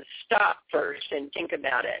 fellas. Stop first and think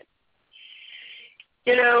about it.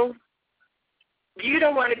 You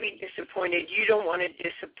don't want to be disappointed. You don't want to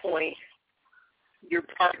disappoint your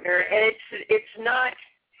partner. And it's not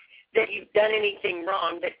that you've done anything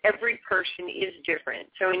wrong, but every person is different.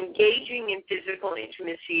 So engaging in physical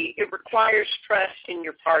intimacy, it requires trust in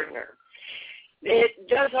your partner. It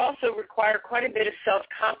does also require quite a bit of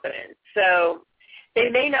self-confidence. So they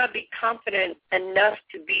may not be confident enough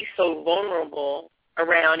to be so vulnerable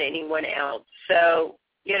around anyone else. So,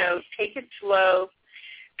 take it slow.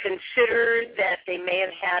 Consider that they may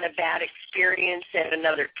have had a bad experience at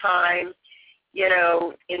another time,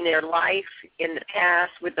 in their life, in the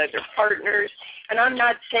past, with other partners. And I'm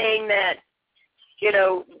not saying that,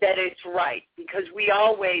 that it's right, because we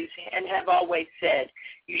always and have always said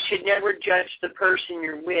you should never judge the person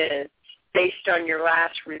you're with based on your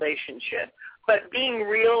last relationship. But being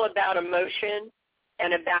real about emotion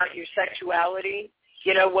and about your sexuality,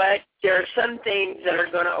 you know what? There are some things that are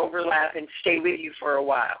going to overlap and stay with you for a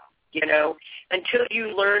while, until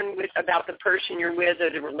you learn about the person you're with or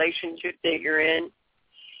the relationship that you're in.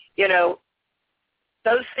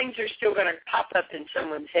 Those things are still going to pop up in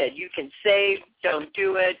someone's head. You can say, don't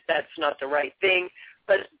do it, that's not the right thing,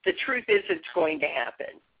 but the truth is it's going to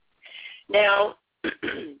happen. Now,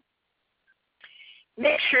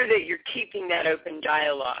 make sure that you're keeping that open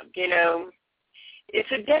dialogue.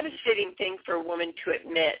 It's a devastating thing for a woman to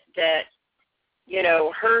admit that,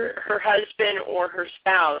 her husband or her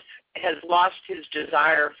spouse has lost his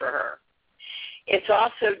desire for her. It's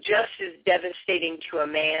also just as devastating to a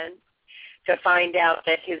man to find out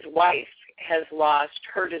that his wife has lost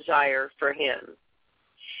her desire for him.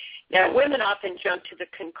 Now, women often jump to the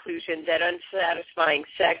conclusion that unsatisfying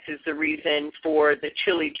sex is the reason for the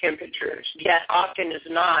chilly temperatures, yet often is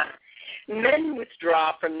not. Men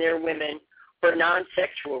withdraw from their women for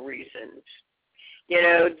non-sexual reasons. You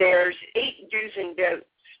know, there's 8 do's and don'ts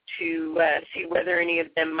to see whether any of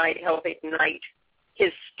them might help ignite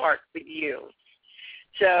his spark with you.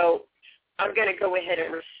 So I'm going to go ahead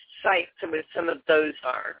and recite what some of those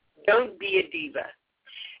are. Don't be a diva.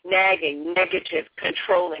 Nagging, negative,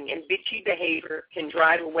 controlling, and bitchy behavior can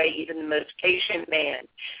drive away even the most patient man,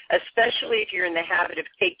 especially if you're in the habit of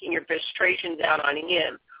taking your frustrations out on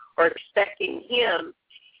him or expecting him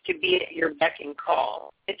to be at your beck and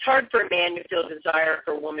call. It's hard for a man to feel desire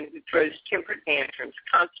for a woman who throws temper tantrums,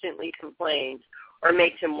 constantly complains, or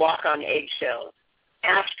makes him walk on eggshells.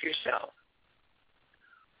 Ask yourself,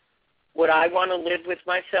 would I want to live with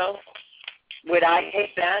myself? Would I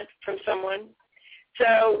take that from someone?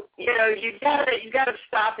 So, you know, you've got to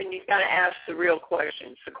stop and you've got to ask the real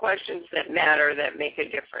questions, the questions that matter, that make a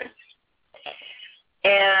difference.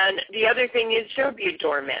 And the other thing is, don't be a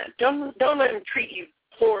doormat. Don't let him treat you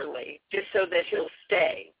poorly just so that he'll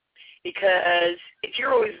stay. Because if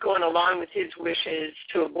you're always going along with his wishes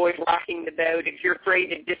to avoid rocking the boat, if you're afraid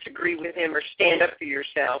to disagree with him or stand up for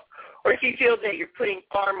yourself, or if you feel that you're putting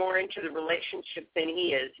far more into the relationship than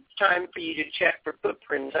he is, it's time for you to check for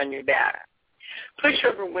footprints on your back.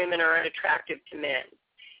 Pushover women are unattractive to men,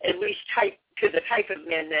 at least to the type of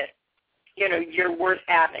men that, you know, you're worth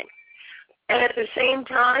having. And at the same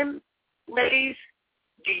time, ladies,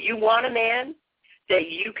 do you want a man that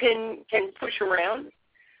you can push around?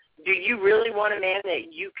 Do you really want a man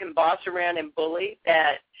that you can boss around and bully,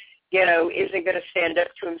 that, you know, isn't going to stand up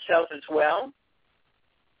to himself as well?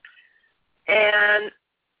 And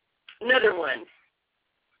another one,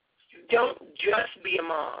 don't just be a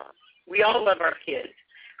mom. We all love our kids.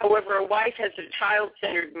 However, a wife has a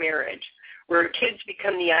child-centered marriage where her kids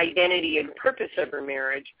become the identity and purpose of her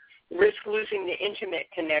marriage, risk losing the intimate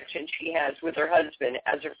connection she has with her husband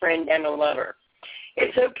as a friend and a lover.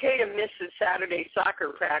 It's okay to miss a Saturday soccer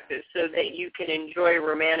practice so that you can enjoy a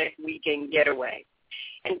romantic weekend getaway.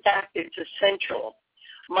 In fact, it's essential.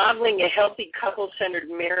 Modeling a healthy couple-centered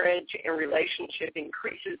marriage and relationship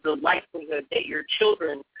increases the likelihood that your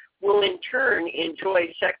children will in turn enjoy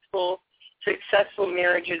successful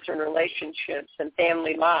marriages and relationships and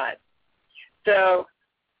family lives. So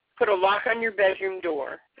put a lock on your bedroom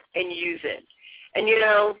door and use it. And, you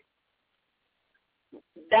know,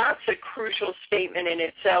 that's a crucial statement in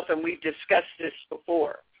itself, and we've discussed this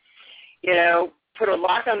before. You know, put a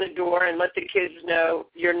lock on the door and let the kids know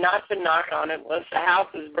you're not to knock on it unless the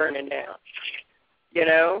house is burning down. You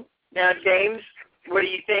know? Now, James, what do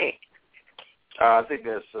you think? I think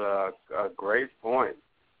that's a great point.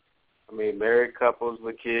 I mean, married couples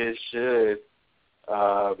with kids should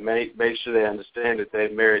make sure they understand that they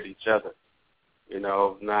married each other. You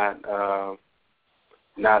know, not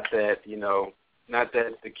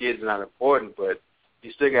that the kids are not important, but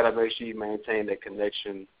you still got to make sure you maintain that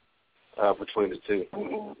connection between the two.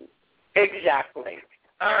 Exactly.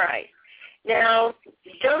 All right. Now,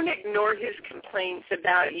 don't ignore his complaints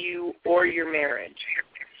about you or your marriage.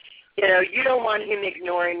 You know, you don't want him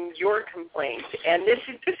ignoring your complaints. And this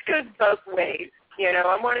goes both ways. You know,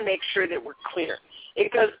 I want to make sure that we're clear.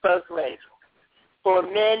 It goes both ways for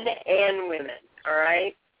men and women, all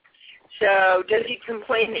right? So does he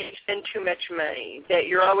complain that you spend too much money, that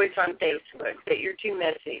you're always on Facebook, that you're too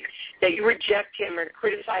messy, that you reject him or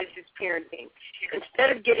criticize his parenting?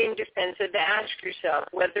 Instead of getting defensive, ask yourself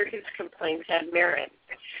whether his complaints have merit.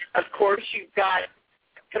 Of course, you've got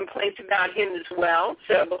complaints about him as well.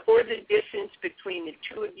 So before the distance between the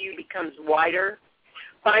two of you becomes wider,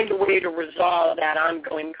 find a way to resolve that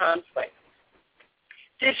ongoing conflict.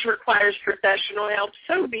 This requires professional help,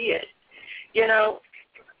 so be it. You know,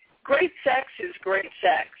 great sex is great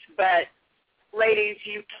sex, but ladies,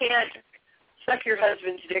 you can't suck your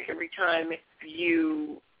husband's dick every time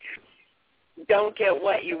you don't get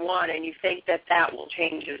what you want and you think that that will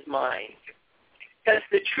change his mind. Because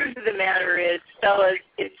the truth of the matter is, fellas,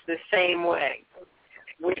 it's the same way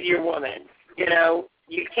with your woman. You know,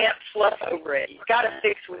 you can't fluff over it. You've got to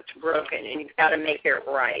fix what's broken, and you've got to make it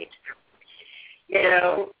right. You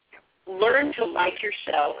know, learn to like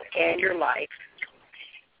yourself and your life.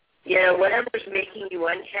 You know, whatever's making you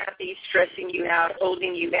unhappy, stressing you out,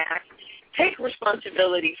 holding you back, take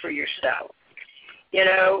responsibility for yourself. You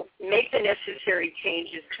know, make the necessary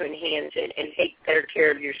changes to enhance it and take better care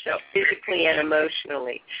of yourself physically and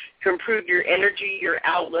emotionally to improve your energy, your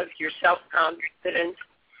outlook, your self-confidence.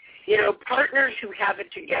 You know, partners who have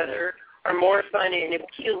it together are more fun and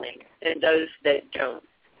appealing than those that don't.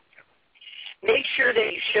 make sure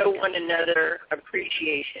that you show one another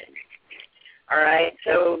appreciation. All right?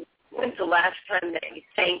 So when's the last time that you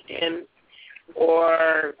thanked him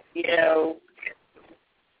or,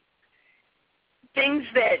 things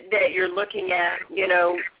that you're looking at,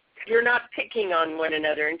 you're not picking on one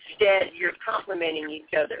another. Instead, you're complimenting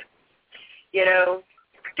each other.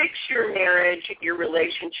 Fix your marriage, your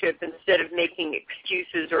relationship, instead of making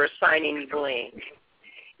excuses or assigning blame.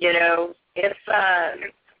 If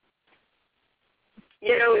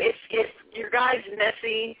your guy's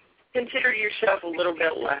messy, consider yourself a little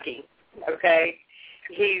bit lucky, okay?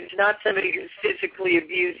 He's not somebody who's physically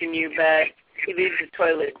abusing you, but he leaves the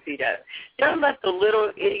toilet seat up. Don't let the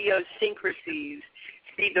little idiosyncrasies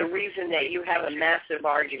be the reason that you have a massive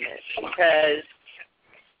argument, because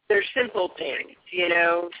they're simple things,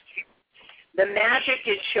 The magic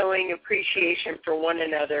is showing appreciation for one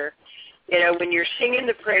another. When you're singing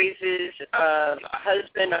the praises of a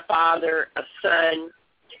husband, a father, a son,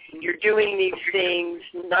 you're doing these things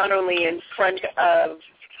not only in front of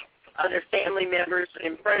other family members, but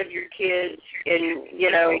in front of your kids, and,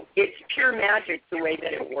 it's pure magic the way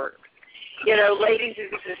that it works. Ladies,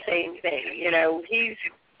 it's the same thing. He's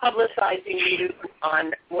publicizing you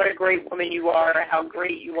on what a great woman you are, how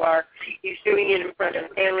great you are. He's doing it in front of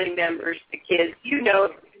family members, the kids. You're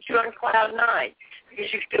on cloud nine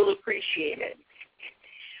because you feel appreciated.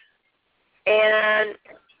 And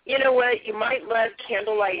you know what? You might love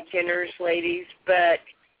candlelight dinners, ladies, but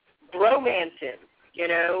bromance him.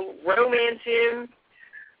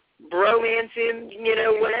 Bromance him,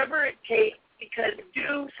 whatever it takes, because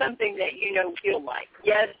do something that he'll like.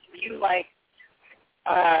 Yes, you like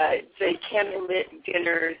the candlelit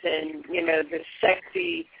dinners and, the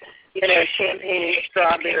sexy, champagne and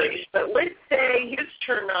strawberries. But let's say his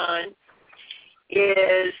turn on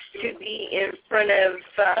is to be in front of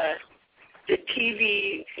the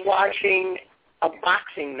TV watching a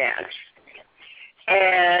boxing match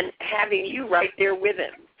and having you right there with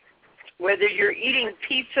him. Whether you're eating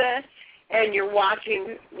pizza and you're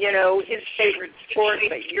watching, his favorite sport,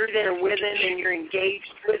 but you're there with him and you're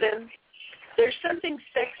engaged with him, there's something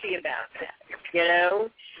sexy about that,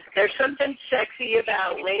 There's something sexy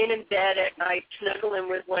about laying in bed at night, snuggling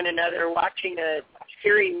with one another, watching a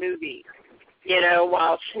scary movie,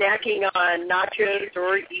 while snacking on nachos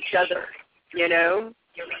or each other, If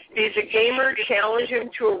he's a gamer, challenge him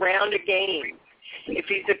to a round of game. If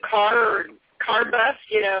he's a car buff,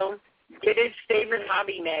 get his favorite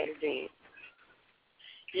hobby magazine.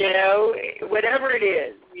 Whatever it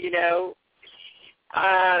is,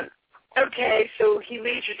 Okay, so he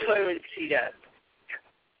leaves your toilet seat up.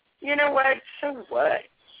 You know what? So what?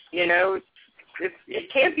 It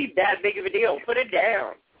can't be that big of a deal. Put it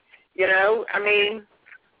down.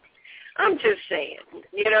 I'm just saying,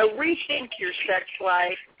 rethink your sex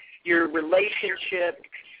life, your relationship.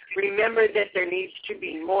 Remember that there needs to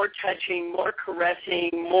be more touching, more caressing,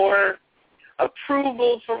 more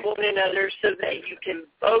approval from one another so that you can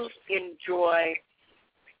both enjoy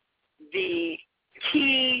the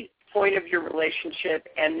key point of your relationship,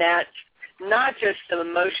 and that's not just the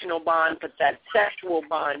emotional bond, but that sexual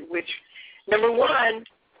bond, which, number one,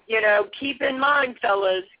 keep in mind,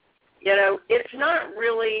 fellas, it's not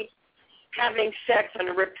really having sex on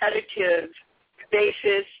a repetitive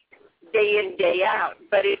basis day in, day out,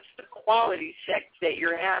 but it's the quality sex that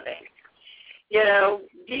you're having.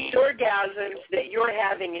 These orgasms that you're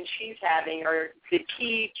having and she's having are the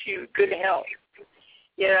key to good health.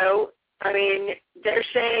 They're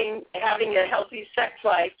saying having a healthy sex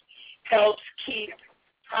life helps keep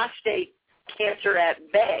prostate cancer at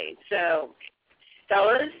bay. So,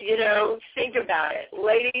 fellas, think about it.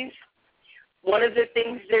 Ladies, one of the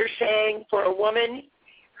things they're saying for a woman,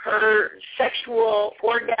 her sexual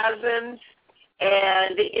orgasms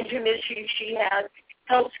and the intimacy she has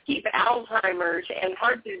helps keep Alzheimer's and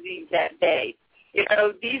heart disease at bay. It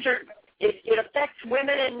affects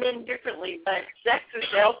women and men differently, but sex is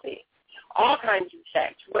healthy. All kinds of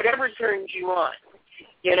sex, whatever turns you on,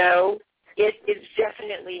 it is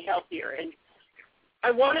definitely healthier. And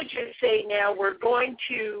I want to just say now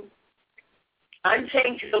I'm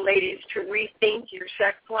saying to the ladies to rethink your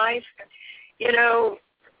sex life.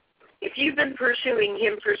 If you've been pursuing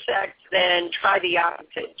him for sex, then try the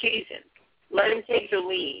opposite. Tease him. Let him take the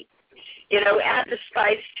lead. Add the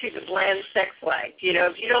spice to the bland sex life.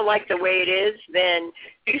 If you don't like the way it is, then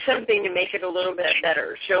do something to make it a little bit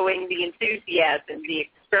better, showing the enthusiasm, the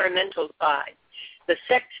experimental side, the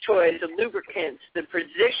sex toys, the lubricants, the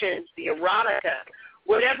positions, the erotica,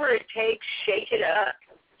 whatever it takes, shake it up.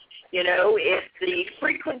 If the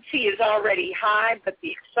frequency is already high but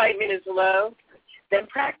the excitement is low, then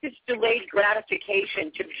practice delayed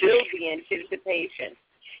gratification to build the anticipation.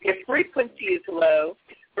 If frequency is low,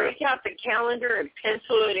 break out the calendar and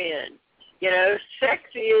pencil it in. Sex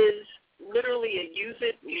is literally a use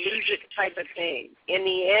it, lose it type of thing. In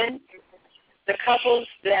the end, the couples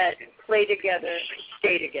that play together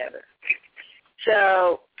stay together.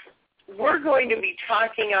 So we're going to be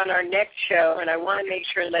talking on our next show, and I want to make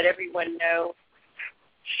sure and let everyone know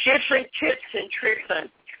different tips and tricks on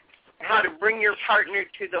how to bring your partner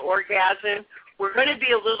to the orgasm. We're going to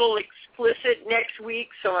be a little explicit next week,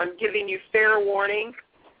 so I'm giving you fair warning.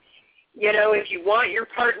 If you want your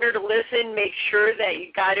partner to listen, make sure that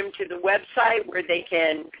you guide them to the website where they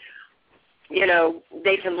can,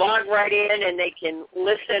 they can log right in and they can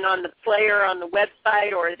listen on the player on the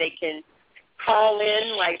website, or they can call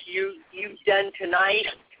in like you've done tonight.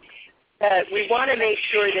 We want to make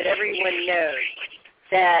sure that everyone knows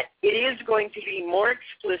that it is going to be more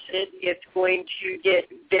explicit. It's going to get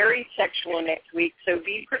very sexual next week, so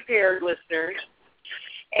be prepared, listeners.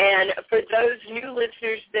 And for those new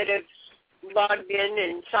listeners that have logged in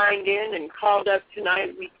and signed in and called up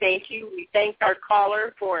tonight, we thank you. We thank our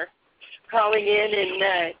caller for calling in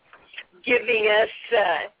and giving us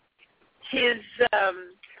his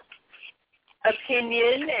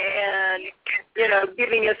opinion and,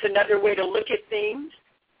 giving us another way to look at things.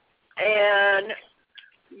 And,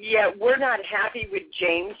 we're not happy with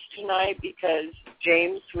James tonight because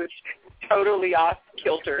James was totally off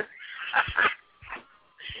kilter.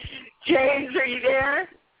 James, are you there?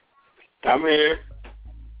 I'm here.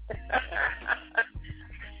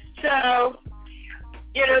 So,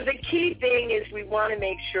 the key thing is we want to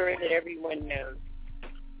make sure that everyone knows.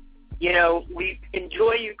 We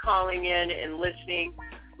enjoy you calling in and listening.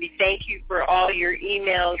 We thank you for all your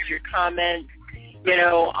emails, your comments,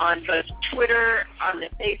 on both Twitter, on the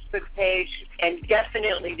Facebook page, and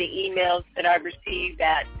definitely the emails that I receive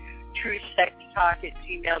at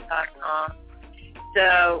trusextalk@gmail.com.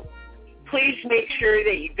 So please make sure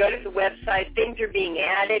that you go to the website. Things are being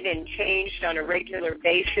added and changed on a regular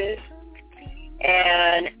basis.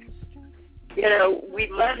 And, we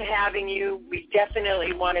love having you. We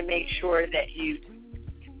definitely want to make sure that you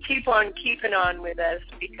keep on keeping on with us,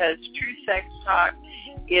 because Tru Sex Talk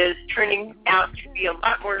is turning out to be a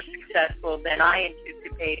lot more successful than I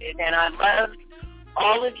anticipated. And I love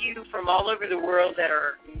all of you from all over the world that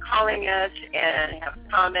are calling us and have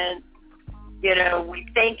comments. We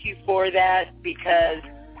thank you for that, because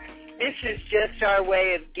this is just our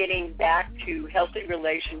way of getting back to healthy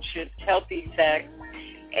relationships, healthy sex,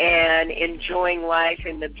 and enjoying life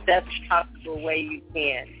in the best possible way you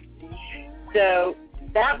can. So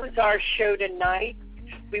that was our show tonight.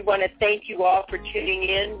 We want to thank you all for tuning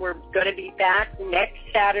in. We're going to be back next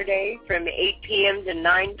Saturday from 8 p.m. to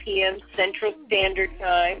 9 p.m. Central Standard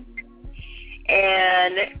Time.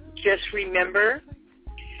 And just remember,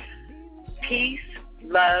 peace,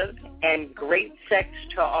 love, and great sex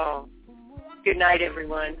to all. Good night,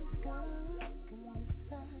 everyone.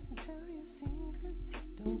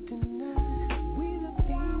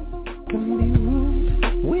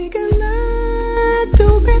 We can learn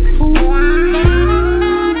to be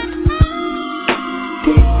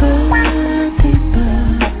deeper, deeper,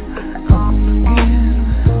 home again.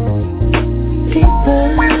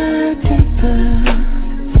 Deeper, deeper,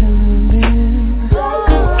 tuned in.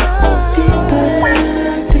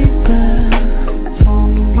 Deeper, deeper,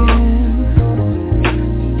 home again.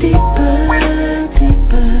 Deeper,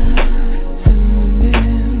 deeper, tuned in.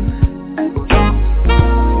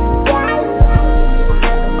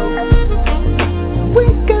 We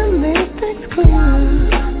can make things clear.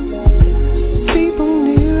 People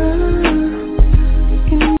nearer.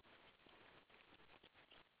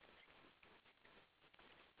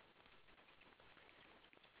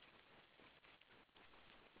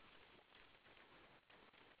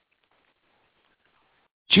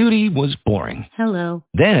 Judy was boring. Hello.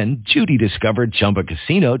 Then Judy discovered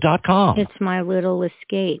ChumbaCasino.com. It's my little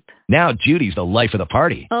escape. Now Judy's the life of the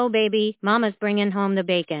party. Oh, baby, mama's bringing home the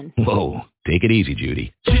bacon. Whoa, take it easy,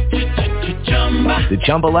 Judy. The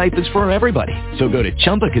Chumba life is for everybody. So go to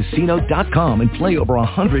ChumbaCasino.com and play over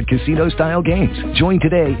 100 casino-style games. Join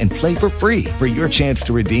today and play for free for your chance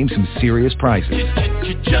to redeem some serious prizes.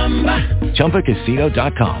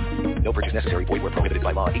 ChumbaCasino.com. No purchase necessary. Void where prohibited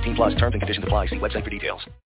by law. 18 plus terms and conditions apply. See website for details.